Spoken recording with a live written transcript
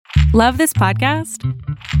Love this podcast?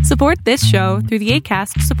 Support this show through the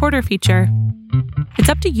Acast supporter feature. It's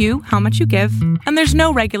up to you how much you give, and there's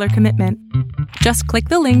no regular commitment. Just click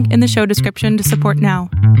the link in the show description to support now.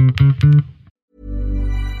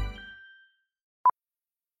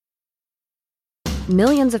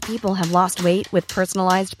 Millions of people have lost weight with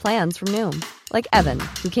personalized plans from Noom. Like Evan,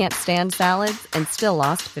 who can't stand salads and still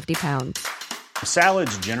lost 50 pounds.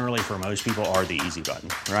 Salads generally for most people are the easy button,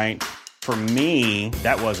 right? For me,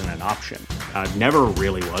 that wasn't an option. I never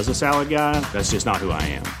really was a salad guy. That's just not who I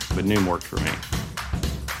am. But Noom worked for me.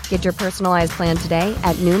 Get your personalized plan today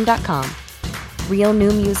at Noom.com. Real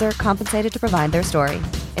Noom user compensated to provide their story.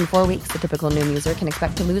 In 4 weeks, the typical Noom user can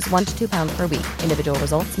expect to lose 1 to 2 pounds per week. Individual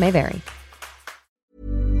results may vary.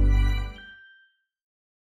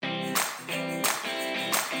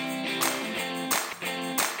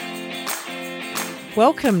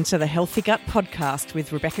 Welcome to the Healthy Gut Podcast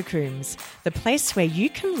with Rebecca Coombs, the place where you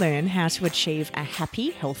can learn how to achieve a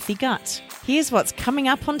happy, healthy gut. Here's what's coming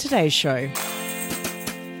up on today's show.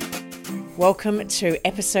 Welcome to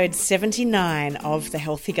episode 79 of the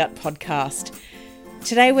Healthy Gut Podcast.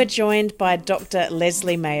 Today we're joined by Dr.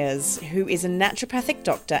 Leslie Meyers, who is a naturopathic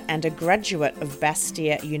doctor and a graduate of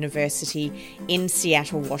Bastyr University in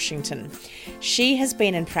Seattle, Washington. She has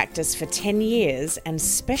been in practice for 10 years and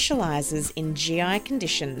specialises in GI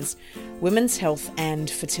conditions, women's health and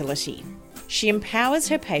fertility. She empowers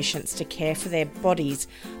her patients to care for their bodies,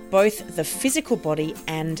 both the physical body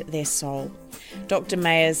and their soul. Dr.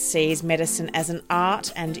 Meyers sees medicine as an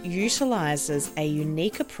art and utilises a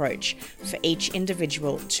unique approach for each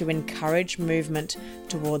individual to encourage movement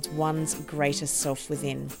towards one's greatest self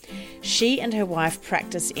within. She and her wife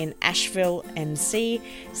practice in Asheville, NC,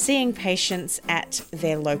 seeing patients at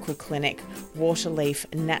their local clinic, Waterleaf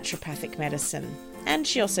Naturopathic Medicine, and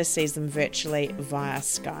she also sees them virtually via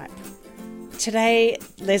Skype. Today,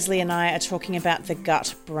 Leslie and I are talking about the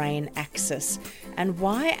gut-brain axis and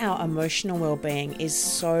why our emotional well-being is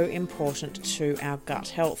so important to our gut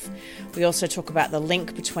health. We also talk about the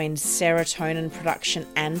link between serotonin production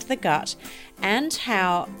and the gut and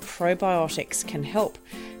how probiotics can help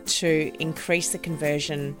to increase the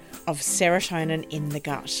conversion of serotonin in the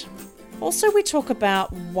gut. Also, we talk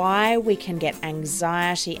about why we can get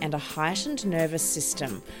anxiety and a heightened nervous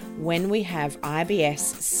system when we have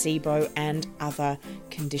IBS, SIBO, and other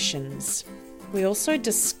conditions. We also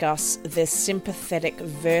discuss the sympathetic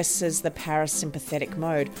versus the parasympathetic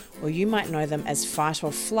mode, or you might know them as fight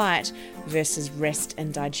or flight versus rest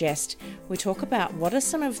and digest. We talk about what are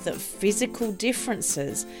some of the physical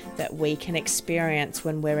differences that we can experience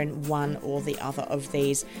when we're in one or the other of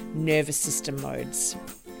these nervous system modes.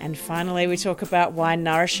 And finally, we talk about why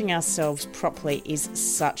nourishing ourselves properly is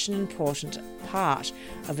such an important part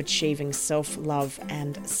of achieving self-love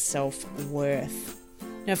and self-worth.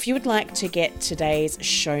 Now, if you would like to get today's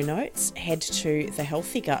show notes, head to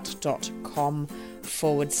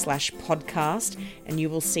thehealthygut.com/podcast and you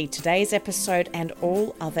will see today's episode and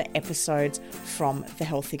all other episodes from the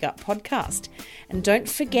Healthy Gut Podcast. And don't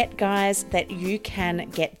forget, guys, that you can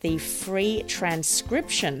get the free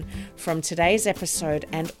transcription from today's episode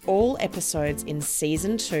and all episodes in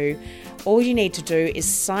Season 2. All you need to do is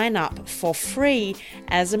sign up for free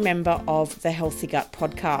as a member of the Healthy Gut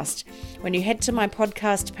Podcast. When you head to my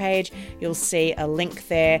podcast page, you'll see a link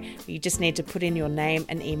there. You just need to put in your name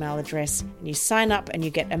and email address, and you sign up and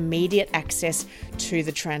you get immediate access to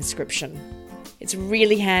the transcription. It's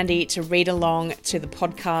really handy to read along to the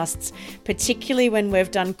podcasts, particularly when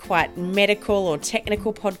we've done quite medical or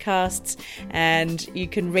technical podcasts, and you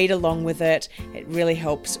can read along with it. It really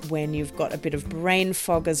helps when you've got a bit of brain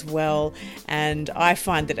fog as well, and I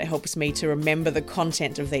find that it helps me to remember the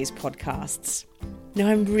content of these podcasts. Now,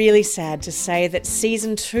 I'm really sad to say that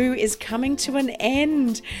Season 2 is coming to an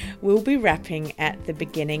end. We'll be wrapping at the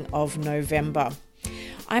beginning of November.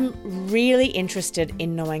 I'm really interested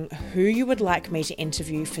in knowing who you would like me to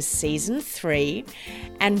interview for Season 3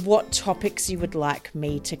 and what topics you would like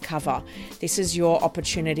me to cover. This is your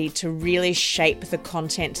opportunity to really shape the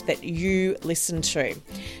content that you listen to.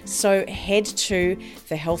 So head to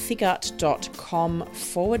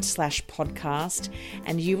thehealthygut.com/podcast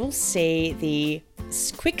and you will see the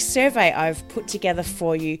quick survey I've put together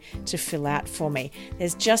for you to fill out for me.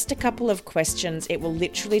 There's just a couple of questions. It will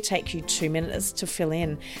literally take you 2 minutes to fill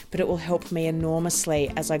in, but it will help me enormously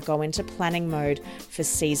as I go into planning mode for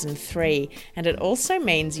Season 3. And it also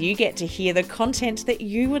means you get to hear the content that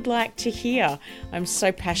you would like to hear. I'm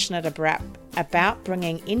so passionate about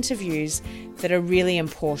bringing interviews that are really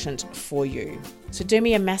important for you. So do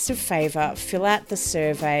me a massive favour, fill out the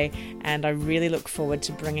survey, and I really look forward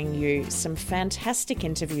to bringing you some fantastic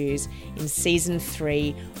interviews in Season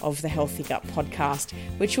 3 of the Healthy Gut podcast,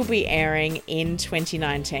 which will be airing in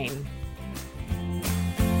 2019.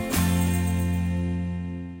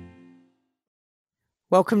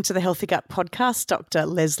 Welcome to the Healthy Gut podcast, Dr.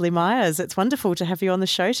 Leslie Meyers. It's wonderful to have you on the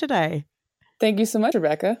show today. Thank you so much,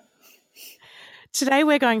 Rebecca. Today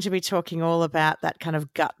we're going to be talking all about that kind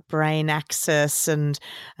of gut-brain axis and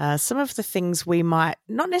some of the things we might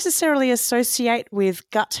not necessarily associate with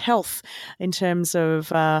gut health in terms of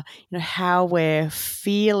how we're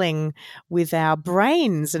feeling with our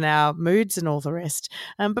brains and our moods and all the rest.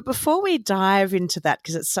 But before we dive into that,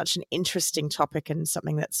 because it's such an interesting topic and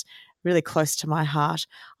something that's really close to my heart,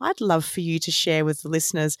 I'd love for you to share with the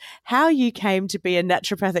listeners how you came to be a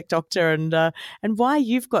naturopathic doctor and why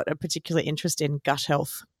you've got a particular interest in gut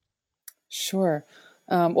health. Sure.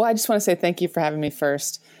 Well, I just want to say thank you for having me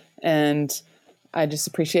first. And I just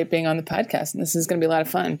appreciate being on the podcast. And this is going to be a lot of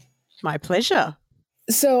fun. My pleasure.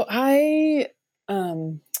 So I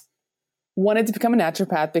wanted to become a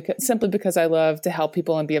naturopath simply because I love to help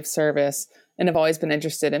people and be of service. And I've always been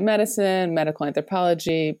interested in medicine, medical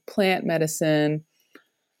anthropology, plant medicine.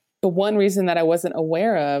 But one reason that I wasn't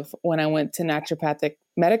aware of when I went to naturopathic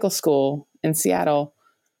medical school in Seattle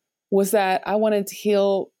was that I wanted to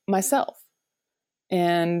heal myself.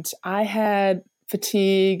 And I had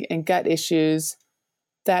fatigue and gut issues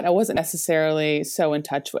that I wasn't necessarily so in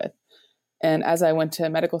touch with. And as I went to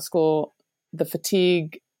medical school, the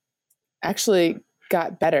fatigue actually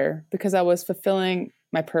got better because I was fulfilling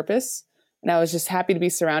my purpose. And I was just happy to be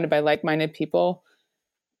surrounded by like-minded people.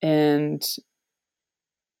 But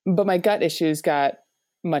my gut issues got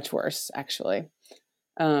much worse, actually.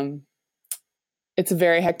 It's a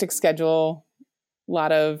very hectic schedule, a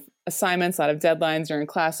lot of assignments, a lot of deadlines. You're in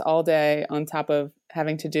class all day on top of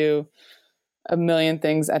having to do a million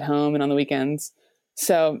things at home and on the weekends.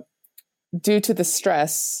 So due to the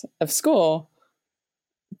stress of school,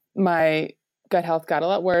 my gut health got a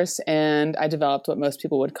lot worse, and I developed what most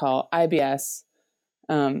people would call IBS.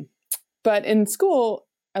 But in school,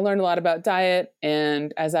 I learned a lot about diet,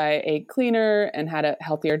 and as I ate cleaner and had a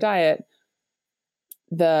healthier diet,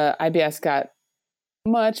 the IBS got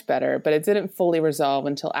much better, but it didn't fully resolve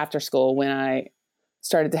until after school when I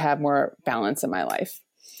started to have more balance in my life.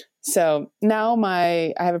 So now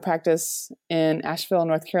I have a practice in Asheville,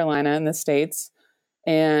 North Carolina in the States,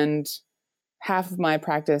 and half of my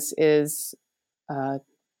practice is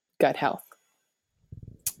gut health.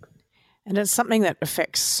 And it's something that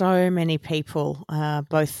affects so many people,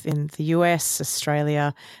 both in the US,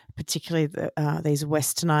 Australia, particularly these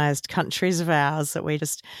westernized countries of ours that we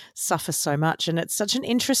just suffer so much. And it's such an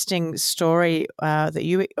interesting story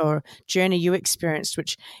journey you experienced,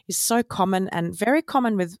 which is so common and very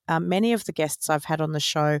common with many of the guests I've had on the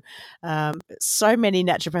show. So many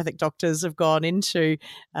naturopathic doctors have gone into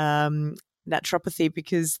naturopathy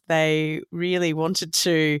because they really wanted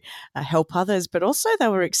to help others, but also they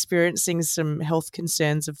were experiencing some health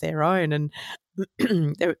concerns of their own, and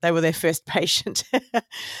they were their first patient.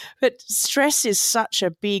 But stress is such a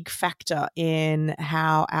big factor in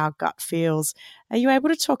how our gut feels. Are you able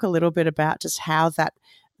to talk a little bit about just how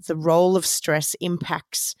the role of stress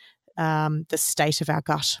impacts the state of our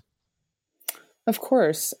gut? Of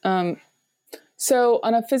course. So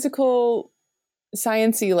on a physical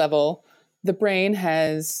sciencey level, the brain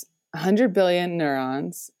has 100 billion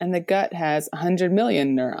neurons and the gut has 100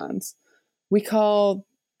 million neurons. We call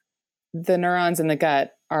the neurons in the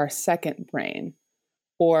gut our second brain,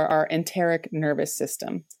 or our enteric nervous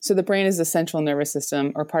system. So the brain is the central nervous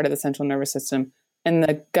system, or part of the central nervous system, and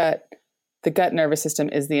the gut nervous system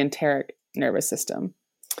is the enteric nervous system.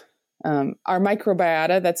 Our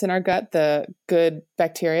microbiota that's in our gut, the good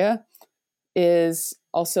bacteria, is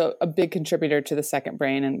also a big contributor to the second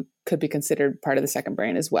brain and could be considered part of the second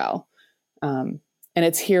brain as well. And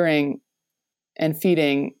it's hearing and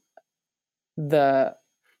feeding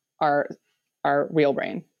our real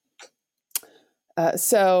brain.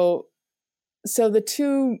 So the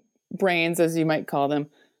two brains, as you might call them,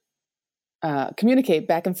 communicate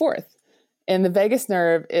back and forth. And the vagus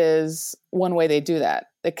nerve is one way they do that.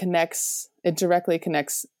 It directly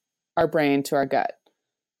connects our brain to our gut.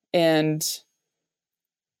 And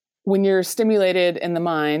when you're stimulated in the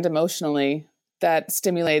mind emotionally, that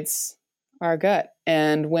stimulates our gut.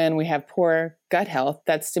 And when we have poor gut health,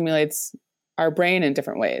 that stimulates our brain in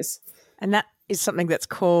different ways. And that is something that's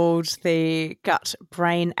called the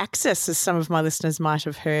gut-brain axis, as some of my listeners might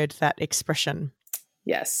have heard that expression.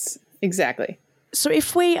 Yes, exactly. So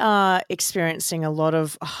if we are experiencing a lot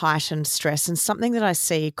of heightened stress, and something that I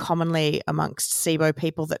see commonly amongst SIBO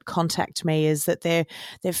people that contact me is that they're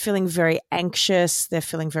feeling very anxious, they're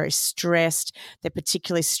feeling very stressed, they're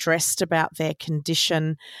particularly stressed about their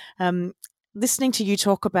condition. Listening to you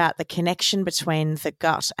talk about the connection between the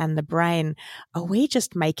gut and the brain, are we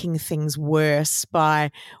just making things worse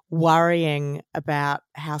by worrying about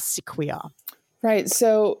how sick we are? Right.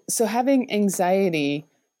 So having anxiety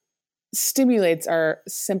stimulates our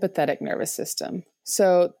sympathetic nervous system.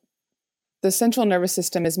 So the central nervous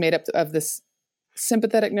system is made up of this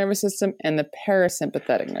sympathetic nervous system and the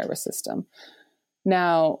parasympathetic nervous system.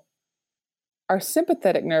 Now, our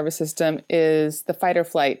sympathetic nervous system is the fight or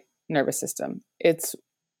flight nervous system. It's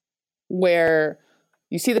where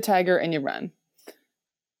you see the tiger and you run.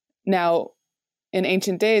 Now, in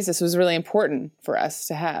ancient days, this was really important for us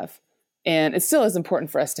to have. And it still is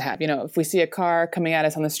important for us to have. If we see a car coming at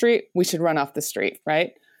us on the street, we should run off the street,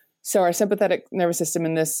 right? So our sympathetic nervous system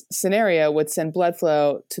in this scenario would send blood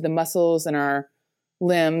flow to the muscles in our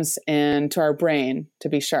limbs and to our brain to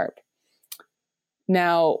be sharp.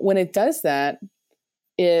 Now, when it does that,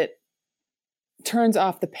 it turns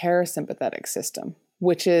off the parasympathetic system,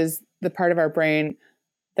 which is the part of our brain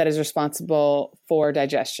that is responsible for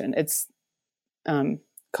digestion. It's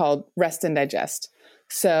called rest and digest.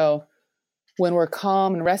 So when we're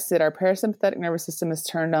calm and rested, our parasympathetic nervous system is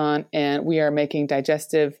turned on and we are making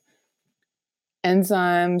digestive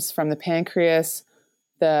enzymes from the pancreas.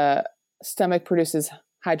 The stomach produces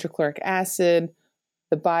hydrochloric acid.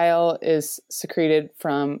 The bile is secreted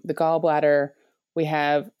from the gallbladder. We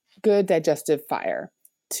have good digestive fire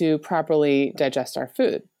to properly digest our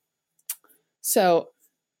food. So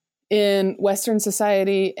in Western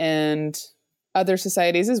society and other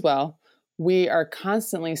societies as well, we are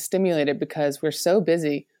constantly stimulated because we're so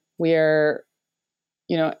busy. We are,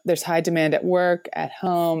 there's high demand at work, at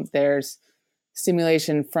home. There's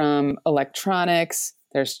stimulation from electronics.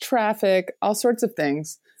 There's traffic, all sorts of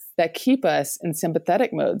things that keep us in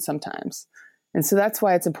sympathetic mode sometimes. And so that's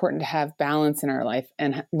why it's important to have balance in our life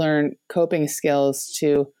and learn coping skills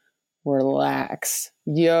to relax.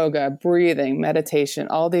 Yoga, breathing, meditation,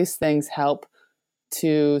 all these things help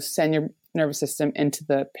to send your nervous system into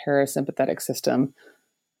the parasympathetic system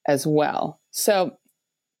as well. So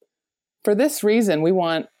for this reason, we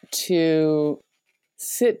want to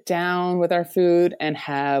sit down with our food and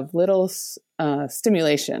have little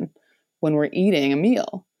stimulation when we're eating a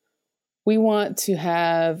meal. We want to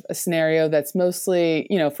have a scenario that's mostly,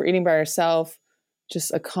 if we're eating by ourselves,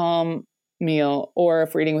 just a calm meal, or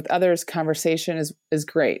if we're eating with others, conversation is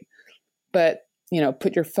great. But,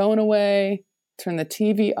 put your phone away, turn the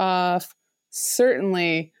TV off.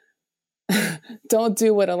 Certainly don't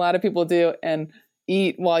do what a lot of people do and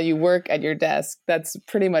eat while you work at your desk. That's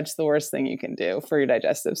pretty much the worst thing you can do for your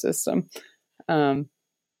digestive system. So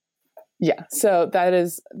that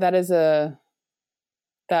is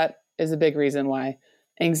a big reason why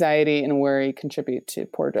anxiety and worry contribute to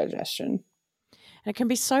poor digestion. And it can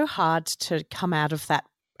be so hard to come out of that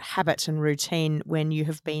habit and routine when you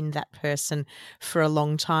have been that person for a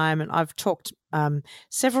long time. And I've talked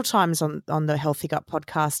several times on the Healthy Gut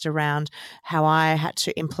podcast around how I had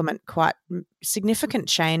to implement quite significant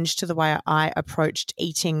change to the way I approached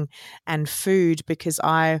eating and food, because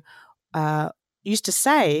I used to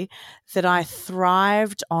say that I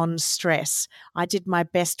thrived on stress. I did my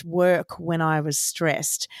best work when I was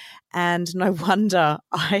stressed. And no wonder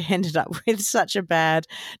I ended up with such a bad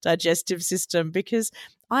digestive system, because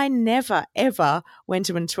I never, ever went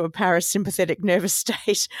into a parasympathetic nervous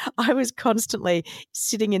state. I was constantly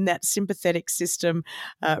sitting in that sympathetic system,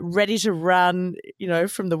 ready to run,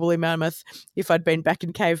 from the woolly mammoth if I'd been back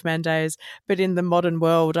in caveman days. But in the modern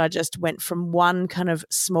world, I just went from one kind of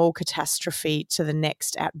small catastrophe to the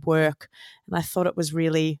next at work. And I thought it was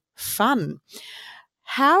really fun.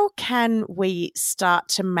 How can we start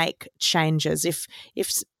to make changes? If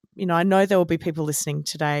I know there will be people listening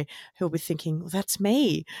today who will be thinking, well, that's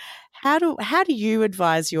me. How do you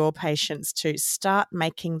advise your patients to start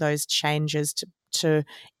making those changes to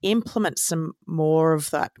implement some more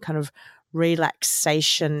of that kind of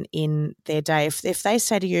relaxation in their day? If they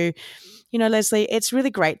say to you, Leslie, it's really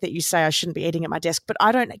great that you say I shouldn't be eating at my desk, but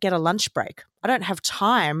I don't get a lunch break. I don't have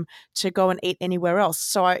time to go and eat anywhere else.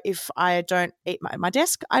 So if I don't eat at my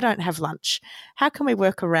desk, I don't have lunch. How can we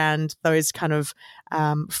work around those kind of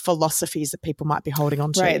philosophies that people might be holding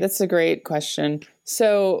on to? Right. That's a great question.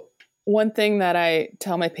 So one thing that I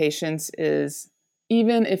tell my patients is,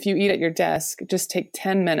 even if you eat at your desk, just take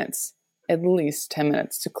 10 minutes, at least 10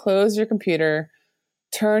 minutes, to close your computer,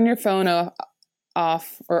 turn your phone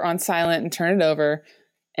off or on silent and turn it over,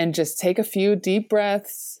 and just take a few deep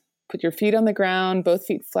breaths, put your feet on the ground, both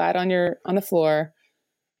feet flat on the floor,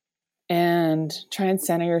 and try and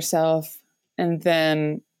center yourself, and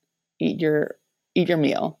then eat your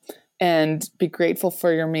meal and be grateful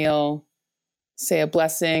for your meal. Say a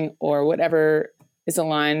blessing or whatever is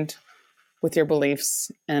aligned with your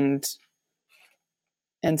beliefs, and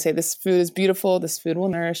say, this food is beautiful. This food will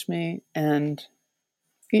nourish me, and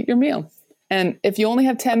eat your meal. And if you only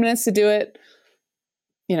have 10 minutes to do it,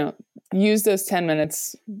 use those 10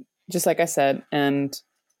 minutes, just like I said, and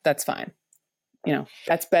that's fine.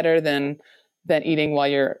 That's better than eating while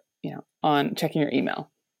you're, on checking your email.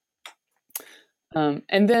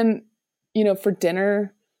 And then, for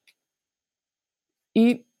dinner,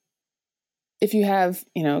 eat. If you have,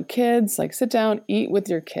 kids, like, sit down, eat with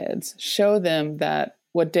your kids, show them that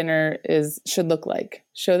what dinner should look like.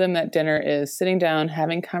 Show them that dinner is sitting down,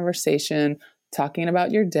 having conversation, talking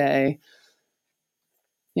about your day.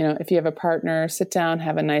 If you have a partner, sit down,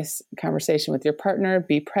 have a nice conversation with your partner,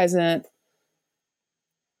 be present.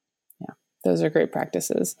 Yeah, those are great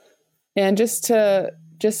practices. And just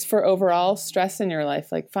for overall stress in your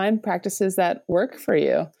life, like, find practices that work for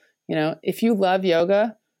you. If you love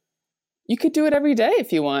yoga, you could do it every day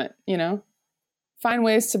if you want, find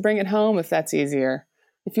ways to bring it home if that's easier.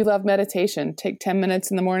 If you love meditation, take 10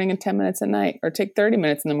 minutes in the morning and 10 minutes at night, or take 30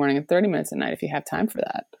 minutes in the morning and 30 minutes at night if you have time for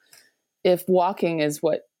that. If walking is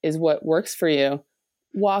what works for you,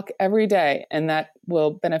 walk every day, and that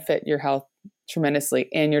will benefit your health tremendously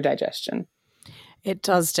and your digestion. It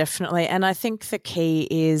does, definitely. And I think the key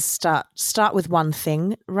is start with one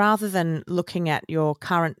thing rather than looking at your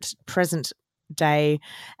present day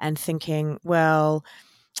and thinking, well,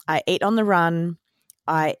 I eat on the run,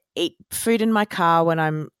 I eat food in my car when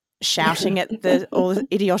I'm shouting at all the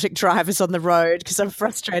idiotic drivers on the road because I'm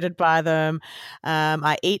frustrated by them.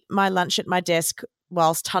 I eat my lunch at my desk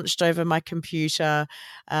whilst hunched over my computer.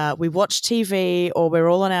 We watch TV, or we're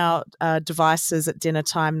all on our devices at dinner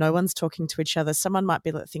time. No one's talking to each other. Someone might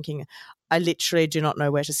be thinking, I literally do not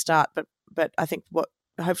know where to start. But I think what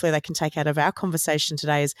hopefully they can take out of our conversation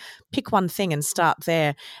today is pick one thing and start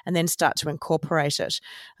there, and then start to incorporate it.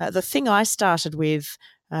 The thing I started with,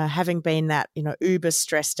 having been that uber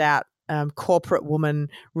stressed out corporate woman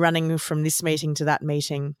running from this meeting to that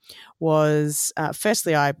meeting, was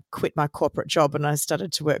firstly I quit my corporate job and I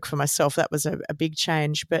started to work for myself. That was a big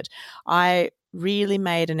change, but I really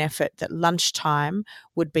made an effort that lunchtime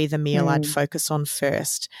would be the meal I'd focus on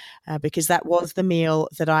first, because that was the meal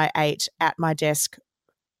that I ate at my desk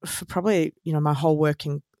for probably my whole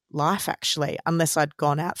working life, actually, unless I'd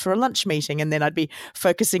gone out for a lunch meeting, and then I'd be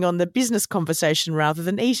focusing on the business conversation rather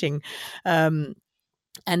than eating.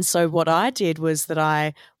 And so what I did was that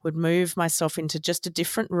I would move myself into just a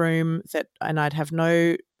different room and I'd have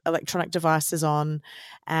no electronic devices on,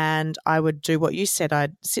 and I would do what you said.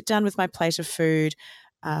 I'd sit down with my plate of food,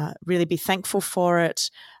 really be thankful for it,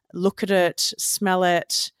 look at it, smell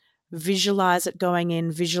it, visualize it going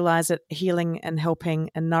in, visualize it healing and helping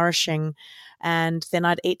and nourishing, and then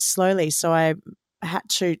I'd eat slowly. So I had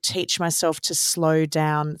to teach myself to slow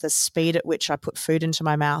down the speed at which I put food into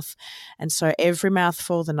my mouth. And so every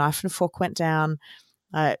mouthful, the knife and fork went down.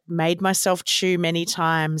 I made myself chew many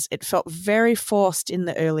times. It felt very forced in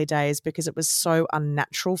the early days because it was so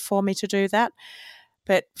unnatural for me to do that.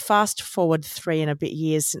 But fast forward 3 and a bit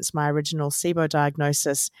years since my original SIBO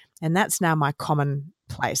diagnosis, and that's now my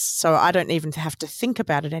commonplace. So I don't even have to think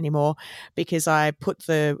about it anymore because I put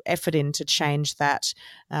the effort in to change that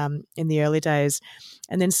in the early days.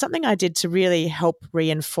 And then something I did to really help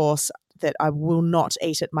reinforce that I will not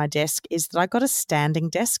eat at my desk is that I got a standing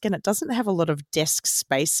desk, and it doesn't have a lot of desk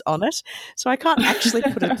space on it. So I can't actually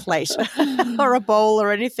put a plate or a bowl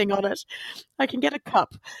or anything on it. I can get a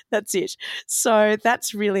cup. That's it. So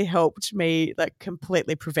that's really helped me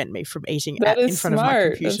completely prevent me from eating in front of my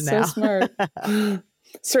computer now. That's so smart.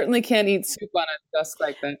 Certainly can't eat soup on a desk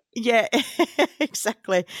like that. Yeah,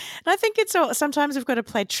 exactly. And I think sometimes we've got to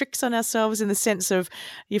play tricks on ourselves in the sense of,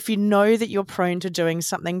 if you know that you're prone to doing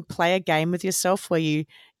something, play a game with yourself where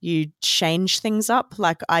you change things up.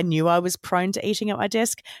 Like, I knew I was prone to eating at my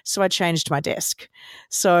desk, so I changed my desk.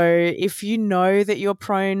 So if you know that you're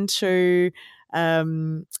prone to,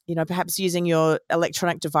 perhaps using your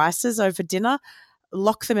electronic devices over dinner,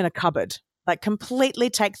 lock them in a cupboard. Completely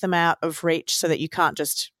take them out of reach so that you can't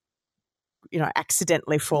just,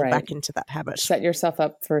 accidentally fall back into that habit. Set yourself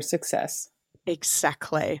up for success.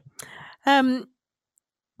 Exactly.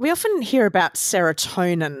 We often hear about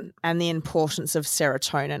serotonin and the importance of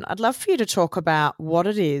serotonin. I'd love for you to talk about what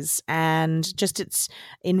it is and just its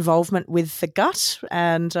involvement with the gut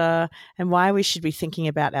and why we should be thinking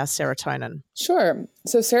about our serotonin. Sure.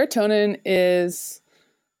 So serotonin is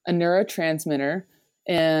a neurotransmitter,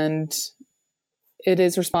 and it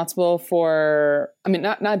is responsible for,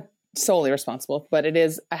 not solely responsible, but it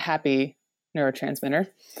is a happy neurotransmitter.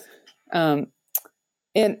 And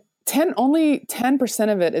only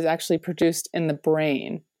 10% of it is actually produced in the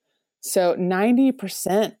brain. So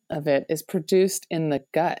 90% of it is produced in the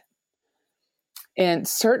gut. And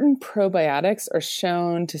certain probiotics are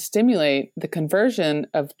shown to stimulate the conversion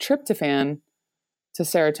of tryptophan to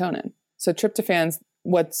serotonin. So tryptophan's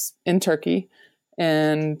what's in turkey,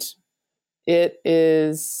 and it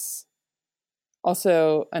is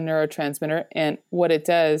also a neurotransmitter. And what it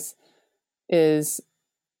does is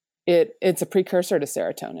it's a precursor to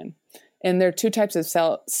serotonin. And there are two types of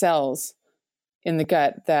cells in the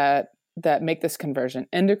gut that make this conversion: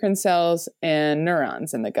 endocrine cells and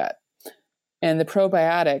neurons in the gut. And the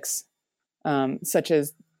probiotics, such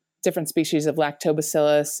as different species of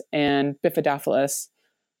lactobacillus and bifidophilus,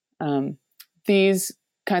 these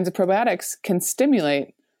kinds of probiotics can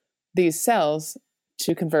stimulate these cells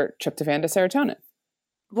to convert tryptophan to serotonin.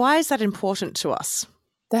 Why is that important to us?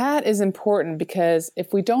 That is important because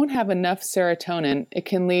if we don't have enough serotonin, it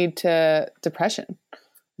can lead to depression,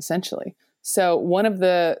 essentially. So one of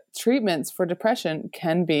the treatments for depression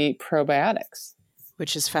can be probiotics.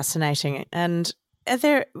 Which is fascinating. And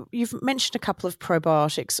you've mentioned a couple of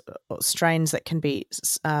probiotics or strains that can be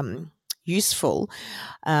useful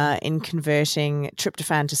in converting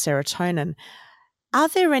tryptophan to serotonin. Are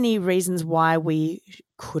there any reasons why we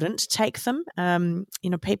couldn't take them?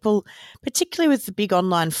 People, particularly with the big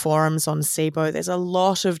online forums on SIBO, there's a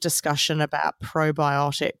lot of discussion about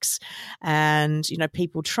probiotics and,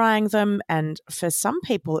 people trying them. And for some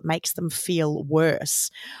people, it makes them feel worse.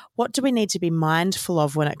 What do we need to be mindful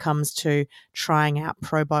of when it comes to trying out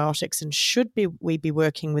probiotics? And should we be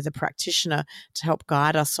working with a practitioner to help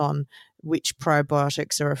guide us on which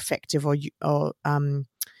probiotics are effective or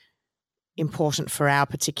important for our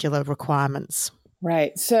particular requirements?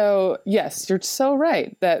 Right. So yes, you're so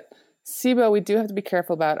right that SIBO, we do have to be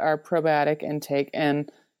careful about our probiotic intake. And,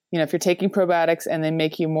 if you're taking probiotics and they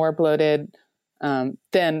make you more bloated,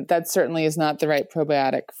 then that certainly is not the right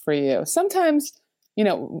probiotic for you. Sometimes,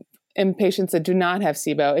 in patients that do not have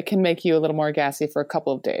SIBO, it can make you a little more gassy for a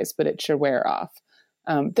couple of days, but it should wear off.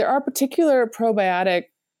 There are particular probiotic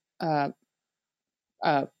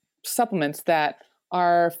supplements that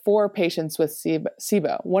are for patients with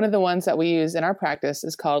SIBO. One of the ones that we use in our practice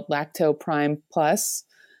is called Lacto Prime Plus,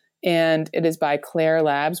 and it is by Claire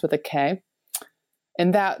Labs with a K.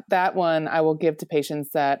 And that one I will give to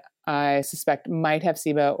patients that I suspect might have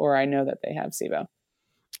SIBO or I know that they have SIBO.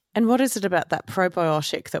 And what is it about that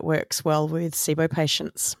probiotic that works well with SIBO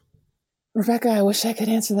patients? Rebecca, I wish I could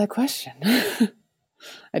answer that question.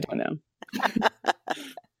 I don't know.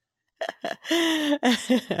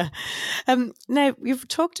 Now, you've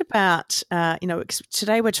talked about,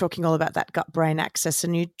 today we're talking all about that gut-brain axis,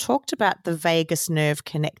 and you talked about the vagus nerve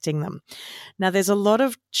connecting them. Now, there's a lot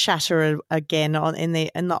of chatter again in the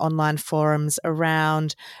online forums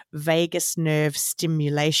around vagus nerve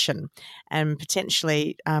stimulation, and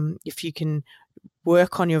potentially, if you can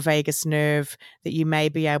work on your vagus nerve, that you may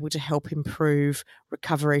be able to help improve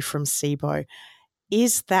recovery from SIBO.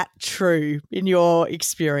 Is that true in your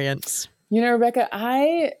experience? Rebecca,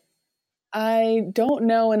 I don't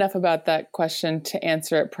know enough about that question to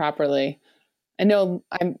answer it properly. I know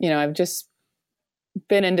I've just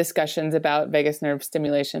been in discussions about vagus nerve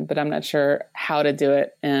stimulation, but I'm not sure how to do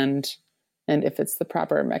it and if it's the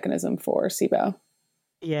proper mechanism for SIBO.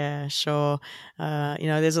 Yeah, sure.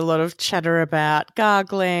 There's a lot of chatter about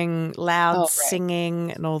gargling, loud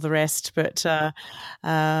singing, and all the rest, but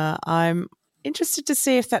I'm interested to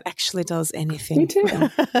see if that actually does anything. Me too.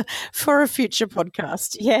 For a future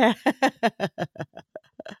podcast. Yeah.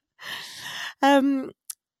 In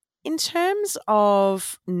terms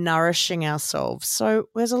of nourishing ourselves, so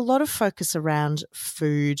there's a lot of focus around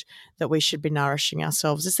food that we should be nourishing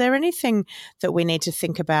ourselves. Is there anything that we need to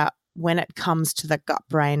think about when it comes to the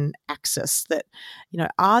gut-brain axis that,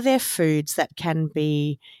 are there foods that can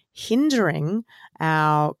be hindering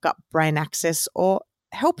our gut-brain axis or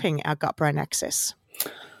helping our gut-brain axis?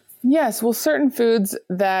 Yes. Well, certain foods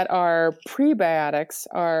that are prebiotics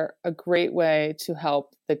are a great way to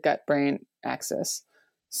help the gut-brain axis.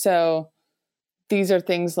 So these are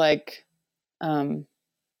things like inulin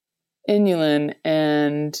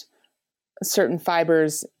and certain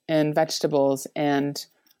fibers in vegetables and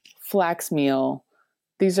flax meal.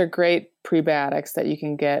 these are great prebiotics that you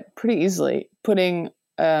can get pretty easily. Putting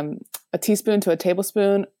a teaspoon to a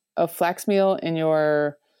tablespoon of flax meal in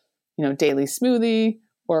your, daily smoothie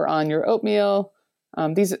or on your oatmeal.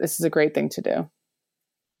 This is a great thing to do.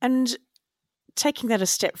 And taking that a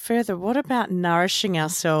step further, what about nourishing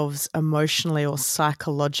ourselves emotionally or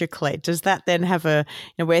psychologically? Does that then have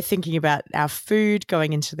we're thinking about our food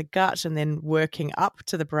going into the gut and then working up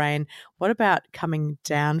to the brain. What about coming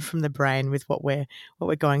down from the brain with what we're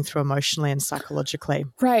going through emotionally and psychologically?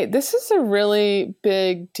 Right. This is a really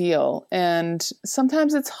big deal. And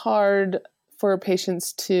sometimes it's hard for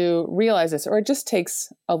patients to realize this, or it just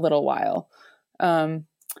takes a little while.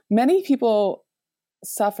 Many people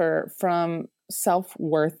suffer from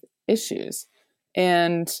self-worth issues,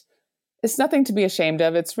 and it's nothing to be ashamed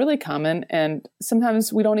of. It's really common, and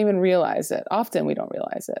sometimes we don't even realize it. Often we don't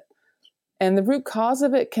realize it. And the root cause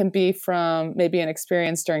of it can be from maybe an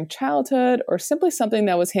experience during childhood or simply something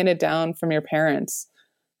that was handed down from your parents.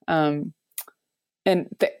 Not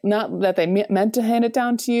that they meant to hand it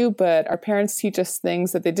down to you, but our parents teach us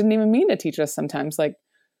things that they didn't even mean to teach us sometimes. Like,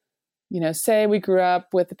 say we grew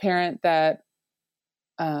up with a parent that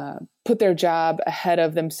put their job ahead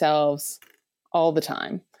of themselves all the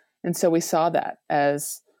time. And so we saw that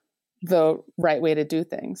as the right way to do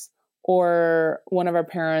things. Or one of our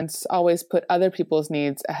parents always put other people's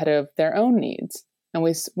needs ahead of their own needs. And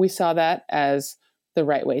we saw that as the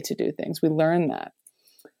right way to do things. We learned that.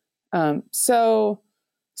 So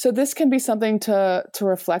this can be something to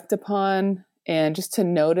reflect upon and just to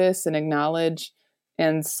notice and acknowledge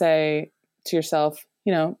and say to yourself,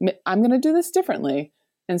 I'm going to do this differently,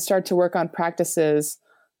 and start to work on practices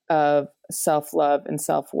of self-love and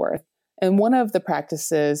self-worth. And one of the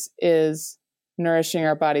practices is nourishing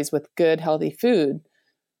our bodies with good, healthy food.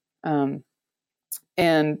 And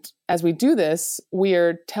as we do this, we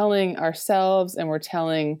are telling ourselves and we're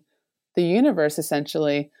telling the universe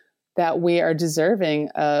essentially that we are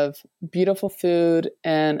deserving of beautiful food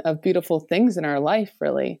and of beautiful things in our life,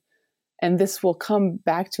 really. And this will come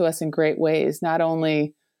back to us in great ways, not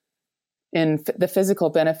only in the physical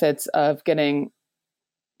benefits of getting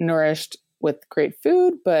nourished with great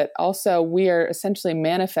food, but also we are essentially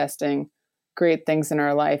manifesting great things in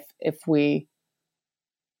our life if we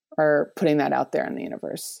are putting that out there in the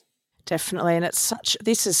universe. Definitely. And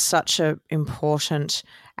this is such an important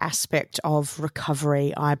aspect of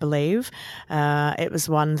recovery, I believe. It was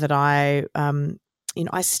one that I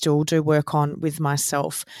still do work on with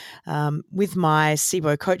myself. With my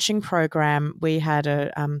SIBO coaching program, we had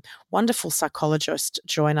a wonderful psychologist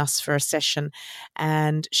join us for a session,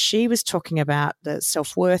 and she was talking about the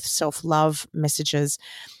self-worth, self-love messages.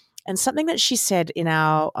 And something that she said in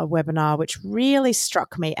our webinar, which really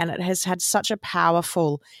struck me, and it has had such a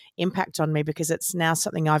powerful impact on me because it's now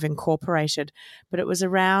something I've incorporated, but it was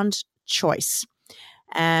around choice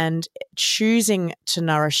and choosing to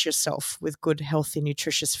nourish yourself with good, healthy,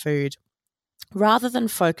 nutritious food. Rather than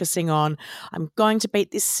focusing on, I'm going to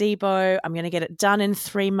beat this SIBO, I'm going to get it done in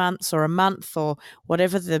 3 months or a month or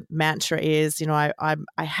whatever the mantra is.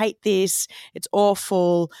 I hate this, it's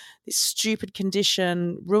awful, this stupid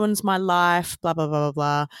condition ruins my life, blah, blah, blah,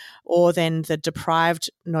 blah, blah. Or then the deprived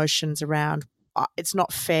notions around, it's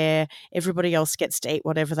not fair, everybody else gets to eat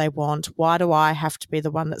whatever they want. Why do I have to be the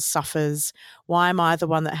one that suffers? Why am I the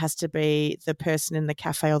one that has to be the person in the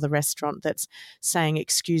cafe or the restaurant that's saying,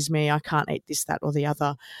 excuse me, I can't eat this, that, or the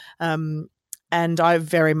other? And I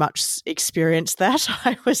very much experienced that.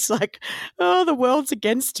 I was like, oh, the world's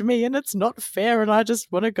against me and it's not fair and I just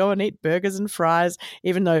want to go and eat burgers and fries,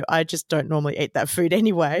 even though I just don't normally eat that food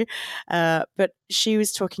anyway. But she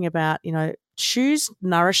was talking about, choose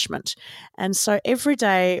nourishment. And so every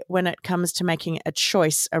day when it comes to making a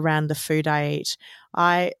choice around the food I eat,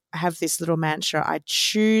 I have this little mantra. I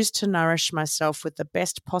choose to nourish myself with the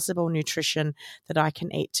best possible nutrition that I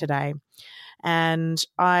can eat today. And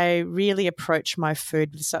I really approach my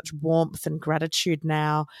food with such warmth and gratitude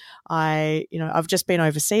now. I've just been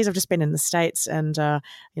overseas. I've just been in the States, and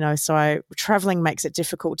so traveling makes it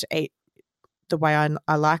difficult to eat the way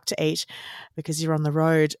I like to eat because you're on the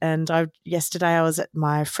road. And yesterday I was at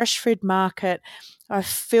my fresh food market. I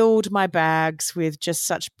filled my bags with just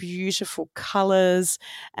such beautiful colors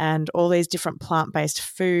and all these different plant-based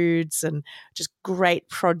foods and just great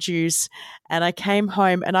produce. And I came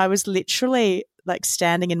home and I was literally like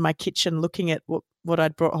standing in my kitchen looking at what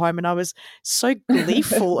I'd brought home, and I was so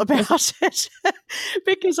gleeful about it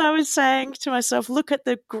because I was saying to myself, look at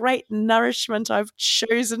the great nourishment I've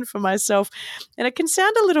chosen for myself. And it can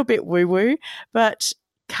sound a little bit woo-woo, but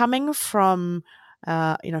coming from,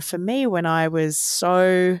 for me, when I was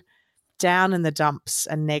so down in the dumps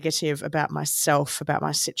and negative about myself, about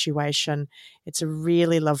my situation. It's a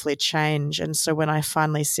really lovely change. And so when I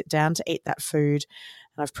finally sit down to eat that food,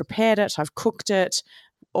 and I've prepared it, I've cooked it,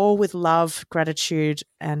 all with love, gratitude,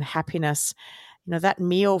 and happiness, that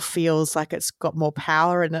meal feels like it's got more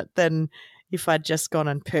power in it than if I'd just gone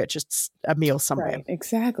and purchased a meal somewhere. Right,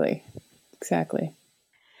 exactly.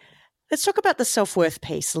 Let's talk about the self-worth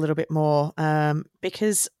piece a little bit more,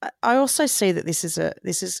 because I also see that this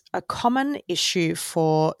is a common issue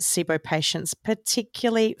for SIBO patients,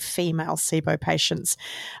 particularly female SIBO patients.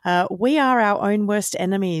 We are our own worst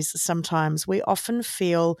enemies sometimes. We often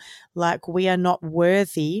feel like we are not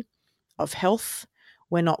worthy of health.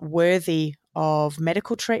 We're not worthy of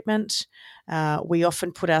medical treatment. We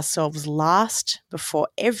often put ourselves last before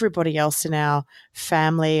everybody else in our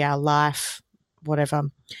family, our life, whatever.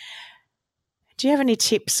 Do you have any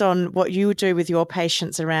tips on what you do with your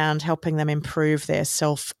patients around helping them improve their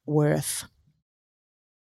self-worth?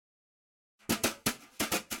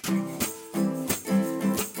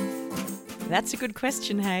 That's a good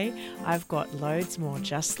question, hey? I've got loads more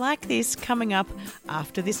just like this coming up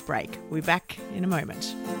after this break. We'll be back in a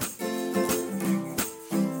moment.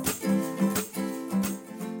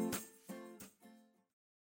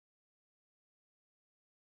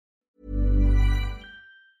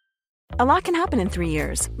 A lot can happen in 3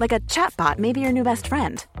 years, like a chatbot may be your new best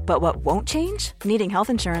friend. But what won't change? Needing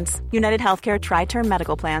health insurance. United Healthcare Tri-Term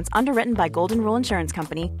Medical Plans, underwritten by Golden Rule Insurance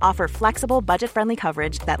Company, offer flexible, budget-friendly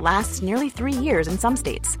coverage that lasts nearly 3 years in some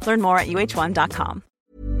states. Learn more at uh1.com.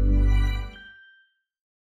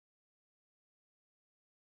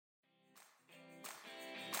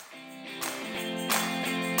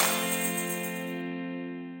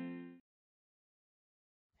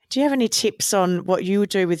 Do you have any tips on what you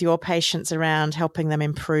do with your patients around helping them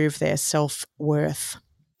improve their self-worth?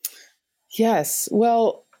 Yes.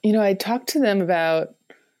 Well, I talked to them about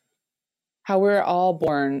how we're all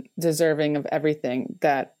born deserving of everything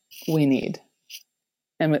that we need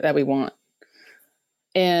and that we want.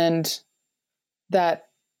 And that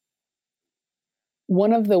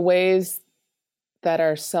one of the ways that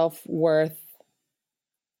our self-worth,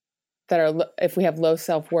 if we have low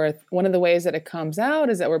self-worth, one of the ways that it comes out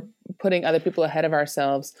is that we're putting other people ahead of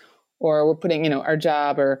ourselves, or we're putting, our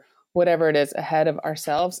job or whatever it is ahead of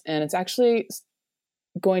ourselves. And it's actually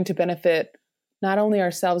going to benefit not only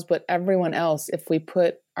ourselves, but everyone else if we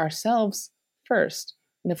put ourselves first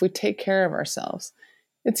and if we take care of ourselves.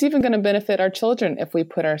 It's even going to benefit our children if we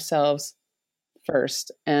put ourselves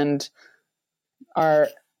first and are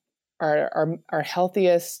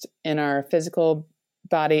healthiest in our physical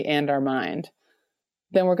body and our mind.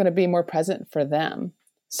 Then we're going to be more present for them.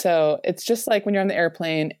 So it's just like when you're on the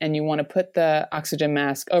airplane and you want to put the oxygen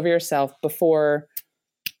mask over yourself before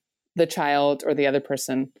the child or the other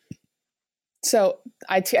person. So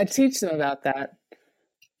I teach them about that.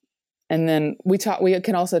 And then we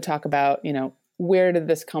can also talk about, where did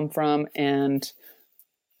this come from and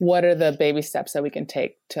what are the baby steps that we can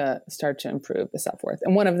take to start to improve the self-worth.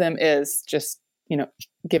 And one of them is just,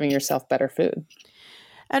 giving yourself better food.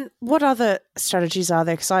 And what other strategies are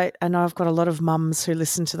there? Because I know I've got a lot of mums who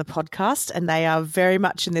listen to the podcast and they are very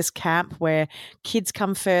much in this camp where kids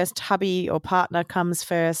come first, hubby or partner comes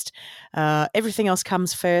first, everything else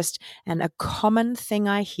comes first. And a common thing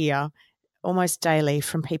I hear almost daily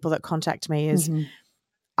from people that contact me is,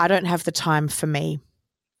 I don't have the time for me.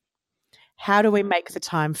 How do we make the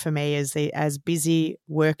time for me as busy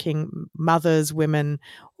working mothers, women,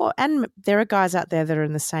 and there are guys out there that are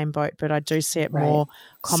in the same boat, but I do see it more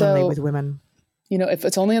commonly with women. If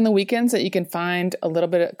it's only on the weekends that you can find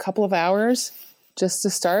a couple of hours just to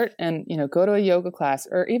start and, go to a yoga class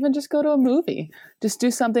or even just go to a movie, just do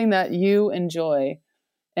something that you enjoy.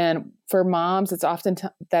 And for moms, it's often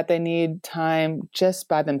that they need time just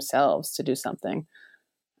by themselves to do something.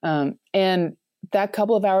 And that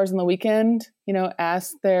couple of hours on the weekend,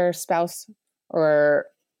 ask their spouse or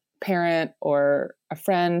parent or a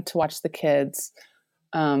friend to watch the kids.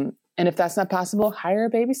 And if that's not possible, hire a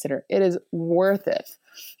babysitter. It is worth it.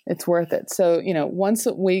 It's worth it. So, once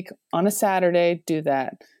a week on a Saturday, do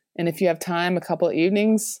that. And if you have time, a couple of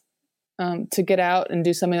evenings to get out and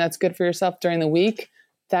do something that's good for yourself during the week,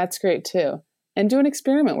 that's great too. And do an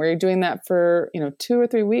experiment where you're doing that for, 2 or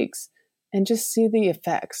 3 weeks and just see the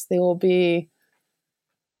effects. They will be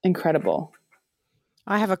incredible.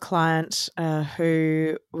 I have a client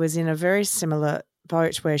who was in a very similar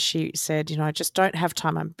boat where she said, I just don't have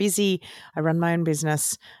time. I'm busy. I run my own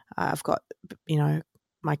business. I've got,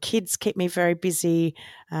 my kids keep me very busy.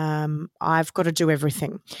 I've got to do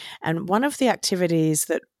everything. And one of the activities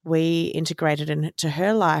that we integrated into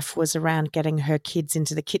her life was around getting her kids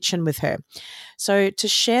into the kitchen with her. So to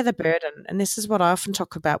share the burden, and this is what I often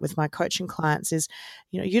talk about with my coaching clients is,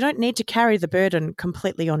 you don't need to carry the burden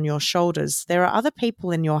completely on your shoulders. There are other people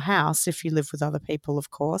in your house, if you live with other people, of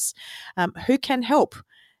course, who can help.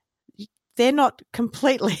 They're not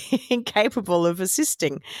completely incapable of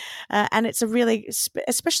assisting. And it's a really,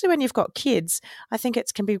 especially when you've got kids, I think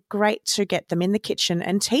it can be great to get them in the kitchen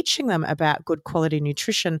and teaching them about good quality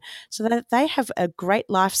nutrition so that they have a great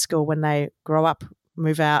life skill when they grow up,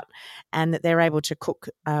 move out, and that they're able to cook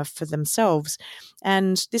for themselves.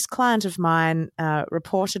 And this client of mine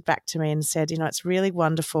reported back to me and said, it's really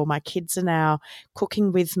wonderful. My kids are now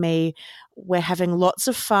cooking with me. We're having lots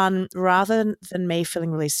of fun rather than me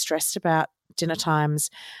feeling really stressed about dinner times.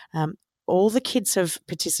 All the kids have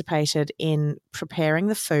participated in preparing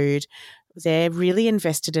the food. They're really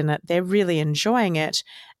invested in it. They're really enjoying it.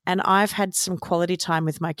 And I've had some quality time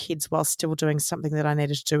with my kids while still doing something that I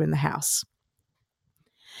needed to do in the house.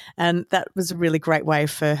 And that was a really great way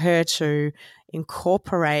for her to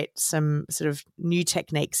incorporate some sort of new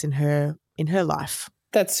techniques in her life.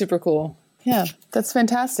 That's super cool. Yeah, that's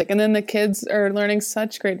fantastic. And then the kids are learning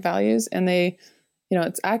such great values, and they,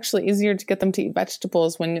 it's actually easier to get them to eat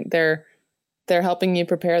vegetables when they're helping you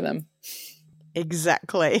prepare them.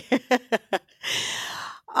 Exactly.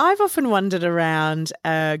 I've often wondered around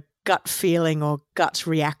gut feeling or gut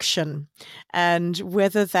reaction and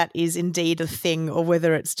whether that is indeed a thing or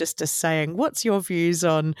whether it's just a saying. What's your views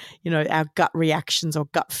on, our gut reactions or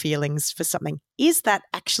gut feelings for something? Is that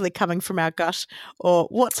actually coming from our gut or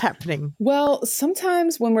what's happening? Well,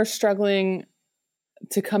 sometimes when we're struggling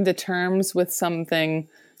to come to terms with something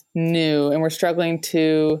new and we're struggling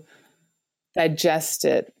to digest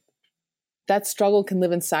it, that struggle can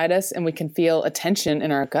live inside us and we can feel a tension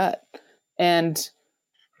in our gut. And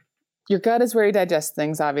your gut is where you digest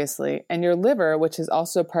things, obviously, and your liver, which is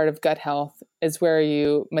also part of gut health, is where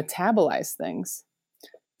you metabolize things.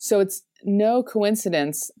 So it's no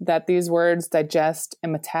coincidence that these words digest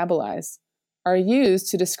and metabolize are used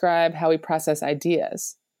to describe how we process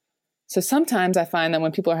ideas. So sometimes I find that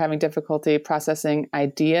when people are having difficulty processing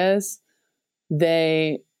ideas,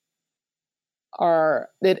 it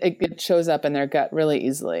shows up in their gut really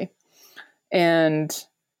easily. And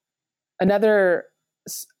another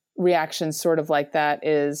reaction sort of like that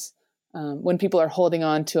is when people are holding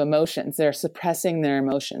on to emotions, they're suppressing their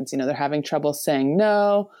emotions. They're having trouble saying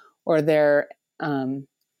no, or they're,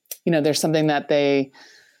 there's something that they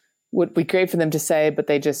would be great for them to say, but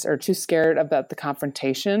they just are too scared about the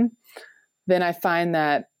confrontation. Then I find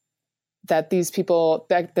that these people,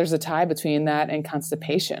 that there's a tie between that and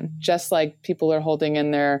constipation. Just like people are holding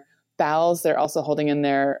in their bowels, they're also holding in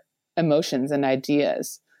their emotions and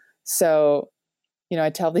ideas. So, I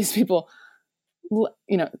tell these people,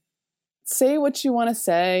 say what you want to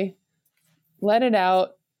say, let it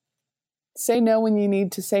out, say no when you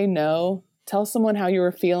need to say no, tell someone how you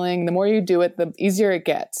were feeling. The more you do it, the easier it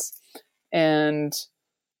gets. And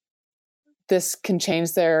this can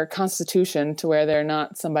change their constitution to where they're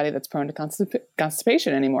not somebody that's prone to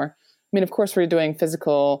constipation anymore. I mean, of course, we're doing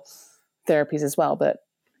physical therapies as well, but,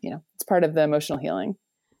 it's part of the emotional healing.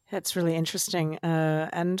 That's really interesting.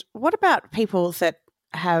 And what about people that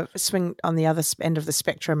have swing on the other end of the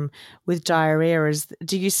spectrum with diarrhea?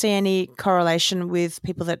 Do you see any correlation with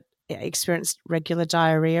people that experience regular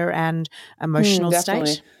diarrhea and emotional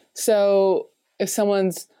state? So if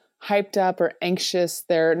someone's hyped up or anxious,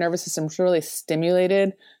 their nervous system's really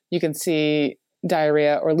stimulated, you can see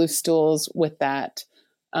diarrhea or loose stools with that.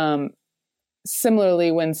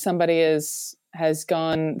 Similarly, when somebody has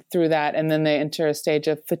gone through that and then they enter a stage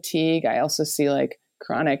of fatigue, I also see like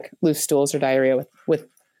chronic loose stools or diarrhea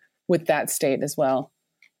with that state as well.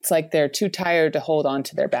 It's like they're too tired to hold on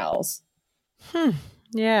to their bowels.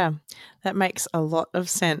 Yeah, that makes a lot of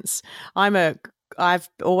sense. I've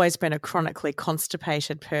always been a chronically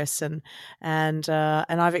constipated person, and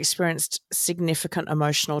I've experienced significant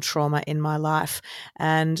emotional trauma in my life,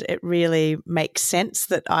 and it really makes sense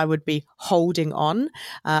that I would be holding on,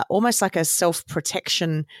 almost like a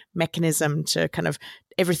self-protection mechanism to kind of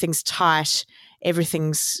everything's tight,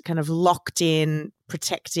 everything's kind of locked in,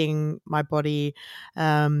 protecting my body.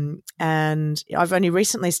 And I've only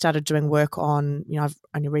recently started doing work on, I've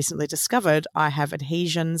only recently discovered I have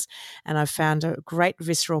adhesions, and I've found a great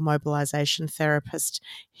visceral mobilization therapist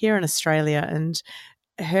here in Australia. And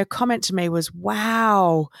her comment to me was,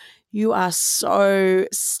 wow, you are so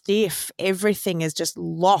stiff. Everything is just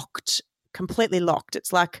locked, completely locked.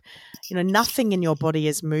 It's like, nothing in your body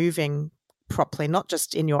is moving properly, not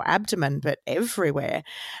just in your abdomen, but everywhere.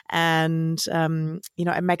 And,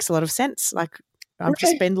 it makes a lot of sense. Like, I've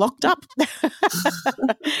just been locked up,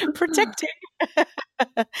 protecting.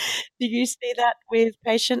 Do you see that with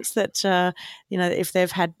patients that, if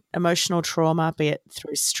they've had emotional trauma, be it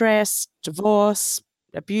through stress, divorce,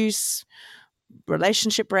 abuse,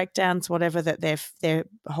 relationship breakdowns, whatever, that their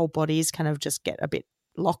whole bodies kind of just get a bit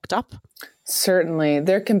locked up? Certainly.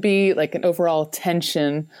 There can be like an overall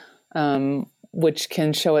tension, which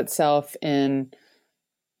can show itself in,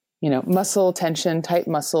 muscle tension, tight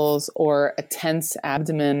muscles, or a tense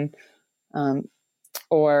abdomen,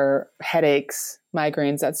 or headaches,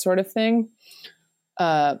 migraines, that sort of thing.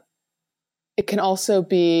 It can also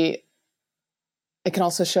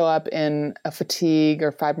show up in a fatigue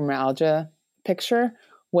or fibromyalgia picture,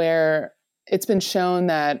 where it's been shown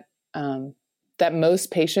that that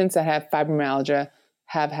most patients that have fibromyalgia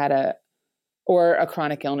have had a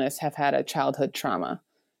chronic illness, have had a childhood trauma.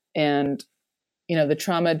 And, the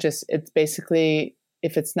trauma it's basically,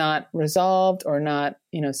 if it's not resolved or not,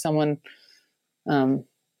 someone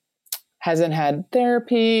hasn't had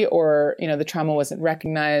therapy, or, the trauma wasn't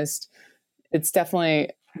recognized, it's definitely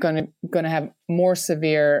going to have more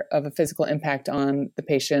severe of a physical impact on the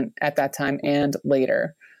patient at that time and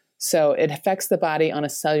later. So it affects the body on a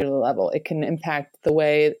cellular level. It can impact the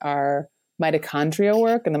way our mitochondria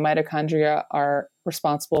work, and the mitochondria are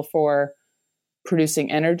responsible for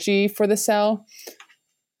producing energy for the cell.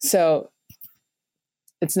 So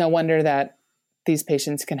it's no wonder that these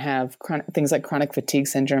patients can have things like chronic fatigue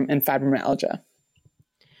syndrome and fibromyalgia.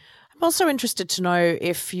 I'm also interested to know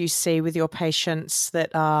if you see with your patients that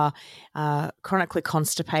are chronically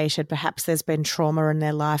constipated, perhaps there's been trauma in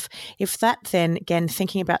their life, if that then, again,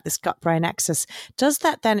 thinking about this gut-brain axis, does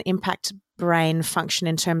that then impact brain function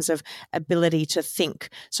in terms of ability to think?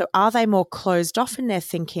 So are they more closed off in their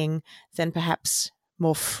thinking than perhaps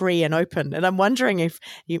more free and open? And I'm wondering if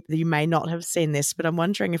you may not have seen this, but I'm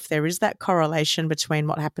wondering if there is that correlation between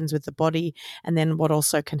what happens with the body and then what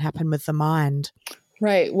also can happen with the mind.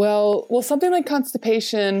 Right. Well, something like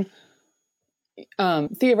constipation,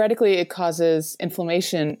 theoretically, it causes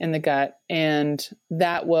inflammation in the gut, and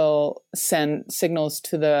that will send signals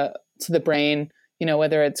to the brain,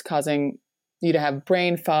 whether it's causing you to have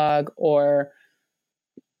brain fog or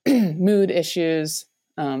mood issues.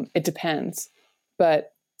 It depends.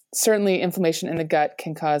 But certainly inflammation in the gut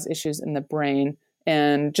can cause issues in the brain.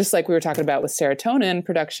 And just like we were talking about with serotonin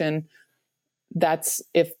production, that's,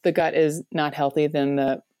 if the gut is not healthy, then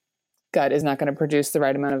the gut is not going to produce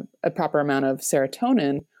a proper amount of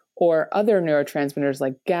serotonin or other neurotransmitters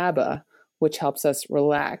like GABA, which helps us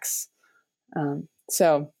relax.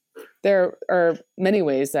 So there are many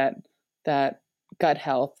ways that gut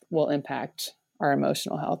health will impact our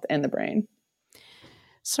emotional health and the brain.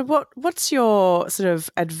 So what's your sort of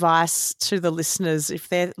advice to the listeners if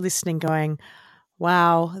they're listening going,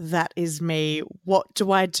 wow, that is me. What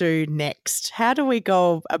do I do next? How do we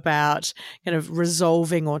go about kind of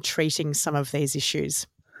resolving or treating some of these issues?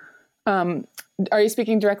 Are you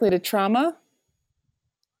speaking directly to trauma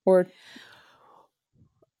or?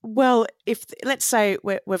 Well, if let's say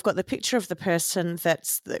we've got the picture of the person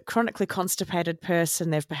that's the chronically constipated person,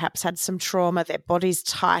 they've perhaps had some trauma, their body's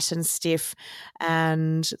tight and stiff,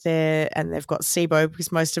 and they've got SIBO,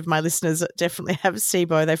 because most of my listeners definitely have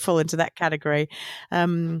SIBO. They fall into that category.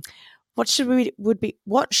 What should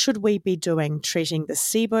we be doing? Treating the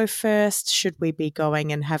SIBO first? Should we be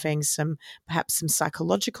going and having perhaps some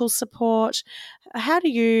psychological support? How do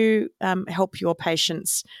you help your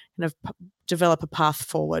patients kind of develop a path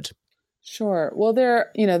forward? Sure. Well,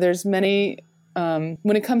 there's many, when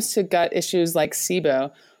it comes to gut issues like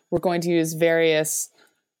SIBO, we're going to use various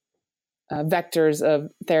vectors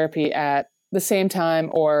of therapy at the same time,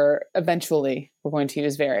 or eventually we're going to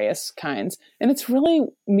use various kinds. And it's really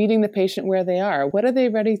meeting the patient where they are. What are they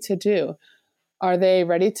ready to do? Are they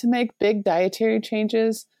ready to make big dietary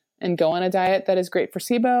changes and go on a diet that is great for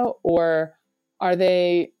SIBO? Or do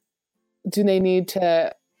they need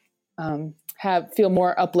to feel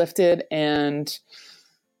more uplifted and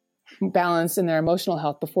balanced in their emotional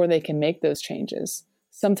health before they can make those changes?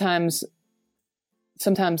 Sometimes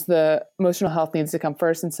the emotional health needs to come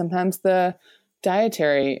first, and sometimes the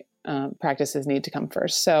dietary practices need to come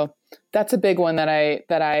first. So that's a big one that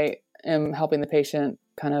I am helping the patient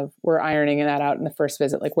kind of, we're ironing that out in the first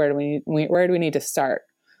visit. Like, where do we need to start?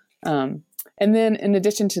 And then in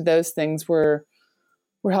addition to those things, we're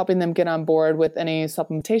helping them get on board with any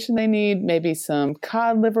supplementation they need, maybe some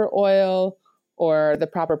cod liver oil or the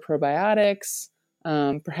proper probiotics,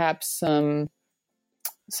 perhaps some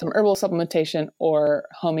herbal supplementation or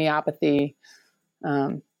homeopathy.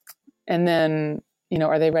 And And then,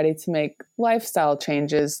 are they ready to make lifestyle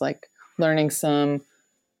changes, like learning some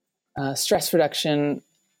stress reduction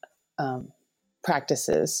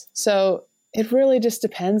practices? So it really just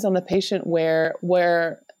depends on the patient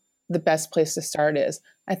where the best place to start is.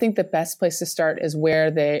 I think the best place to start is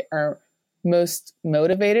where they are most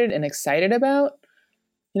motivated and excited about.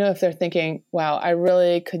 If they're thinking, wow, I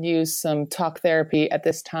really could use some talk therapy at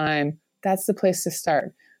this time, that's the place to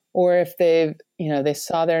start. Or if they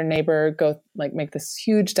saw their neighbor go make this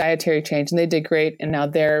huge dietary change and they did great and now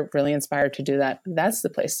they're really inspired to do that, that's the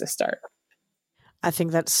place to start. I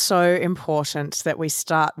think that's so important that we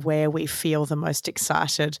start where we feel the most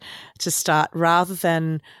excited to start, rather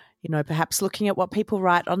than, perhaps looking at what people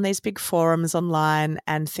write on these big forums online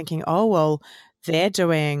and thinking, oh, well, they're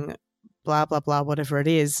doing blah, blah, blah, whatever it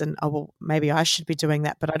is. And, oh, well, maybe I should be doing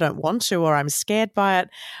that, but I don't want to, or I'm scared by it.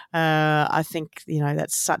 I think,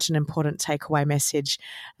 that's such an important takeaway message,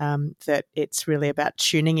 that it's really about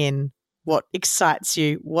tuning in. What excites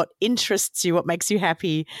you, what interests you, what makes you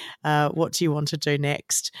happy, what do you want to do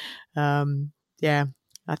next? I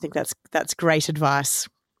think that's great advice.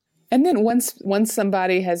 And then once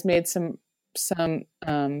somebody has made some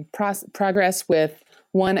progress with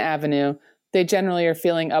one avenue, they generally are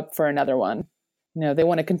feeling up for another one. They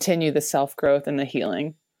want to continue the self-growth and the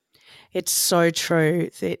healing. It's so true.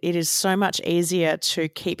 It is so much easier to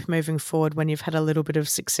keep moving forward when you've had a little bit of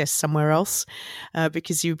success somewhere else,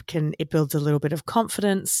 because it builds a little bit of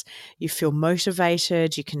confidence. You feel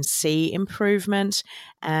motivated. You can see improvement,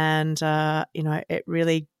 and it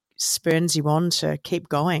really spurs you on to keep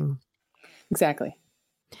going. Exactly.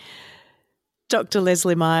 Dr.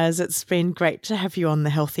 Leslie Meyers, it's been great to have you on the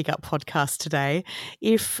Healthy Gut podcast today.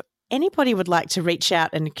 If anybody would like to reach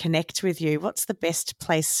out and connect with you, what's the best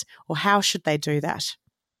place, or how should they do that?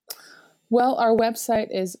 Well, our website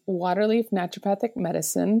is Waterleaf Naturopathic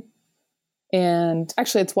Medicine. And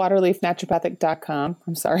actually, it's waterleafnaturopathic.com.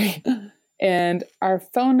 I'm sorry. And our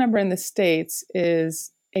phone number in the States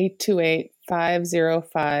is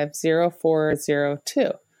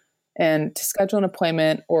 828-505-0402. And to schedule an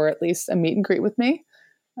appointment or at least a meet and greet with me,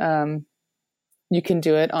 you can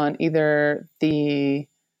do it on either the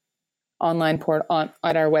online port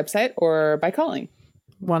at our website or by calling.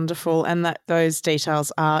 Wonderful. And those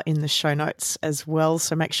details are in the show notes as well.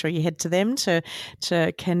 So make sure you head to them to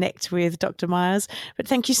connect with Dr. Meyers. But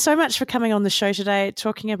thank you so much for coming on the show today,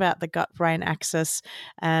 talking about the gut-brain axis.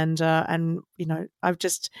 And I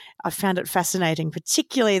found it fascinating,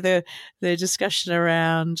 particularly the discussion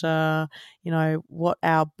around, what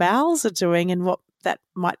our bowels are doing and what that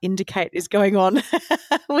might indicate is going on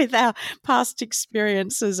with our past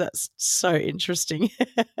experiences. That's so interesting.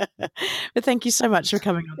 But thank you so much for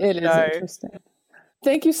coming on the show. It is interesting.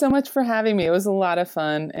 Thank you so much for having me. It was a lot of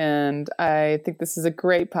fun, and I think this is a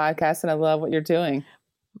great podcast, and I love what you're doing.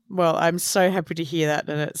 Well, I'm so happy to hear that,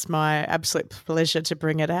 and it's my absolute pleasure to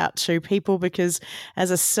bring it out to people, because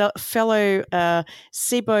as a fellow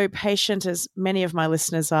SIBO patient, as many of my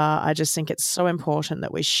listeners are, I just think it's so important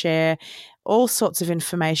that we share all sorts of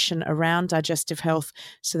information around digestive health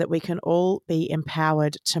so that we can all be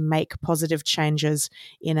empowered to make positive changes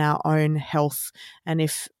in our own health. And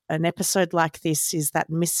if an episode like this is that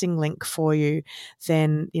missing link for you,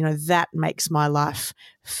 then, that makes my life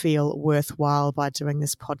feel worthwhile by doing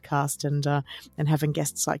this podcast and having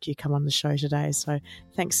guests like you come on the show today. So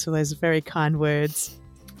thanks for those very kind words.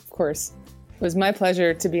 Of course. It was my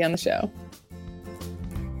pleasure to be on the show.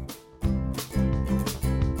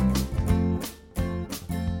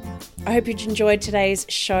 I hope you enjoyed today's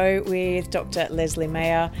show with Dr. Leslie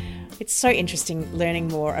Meyers. It's so interesting learning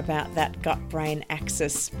more about that gut-brain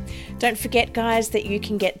axis. Don't forget, guys, that you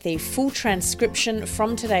can get the full transcription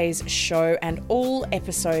from today's show and all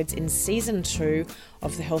episodes in Season 2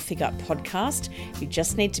 of the Healthy Gut podcast. You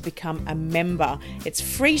just need to become a member. It's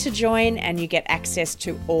free to join and you get access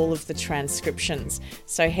to all of the transcriptions.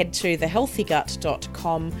 So head to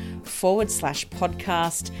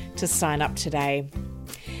thehealthygut.com/podcast to sign up today.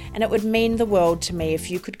 And it would mean the world to me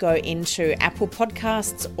if you could go into Apple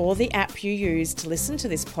Podcasts or the app you use to listen to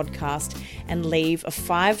this podcast and leave a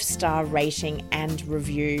 5-star rating and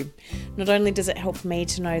review. Not only does it help me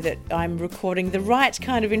to know that I'm recording the right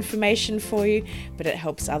kind of information for you, but it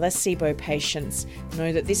helps other SIBO patients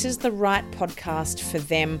know that this is the right podcast for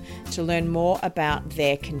them to learn more about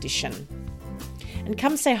their condition. And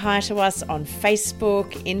come say hi to us on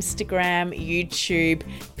Facebook, Instagram, YouTube,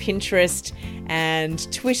 Pinterest,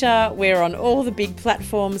 and Twitter. We're on all the big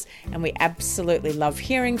platforms, and we absolutely love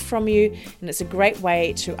hearing from you. And it's a great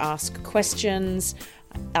way to ask questions,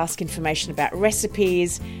 ask information about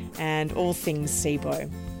recipes, and all things SIBO.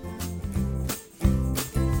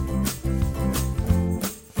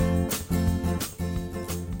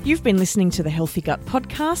 You've been listening to the Healthy Gut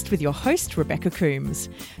podcast with your host, Rebecca Coombs.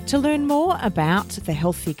 To learn more about The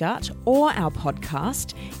Healthy Gut or our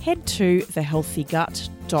podcast, head to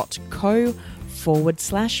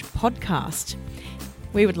thehealthygut.co/podcast.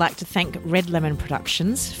 We would like to thank Red Lemon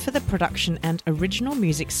Productions for the production and original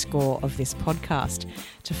music score of this podcast.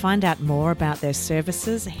 To find out more about their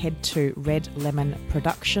services, head to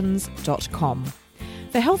redlemonproductions.com.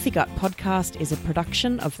 The Healthy Gut podcast is a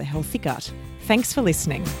production of The Healthy Gut. Thanks for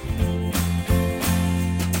listening.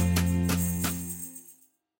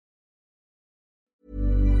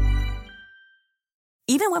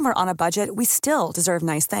 Even when we're on a budget, we still deserve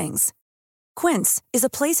nice things. Quince is a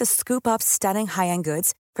place to scoop up stunning high-end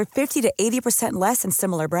goods for 50 to 80% less than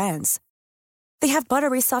similar brands. They have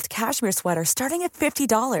buttery soft cashmere sweaters starting at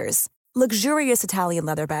 $50, luxurious Italian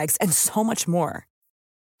leather bags, and so much more.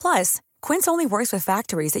 Plus, Quince only works with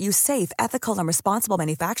factories that use safe, ethical, and responsible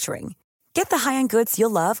manufacturing. Get the high-end goods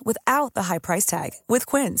you'll love without the high price tag with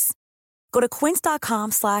Quince. Go to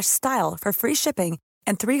quince.com/style for free shipping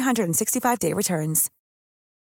and 365-day returns.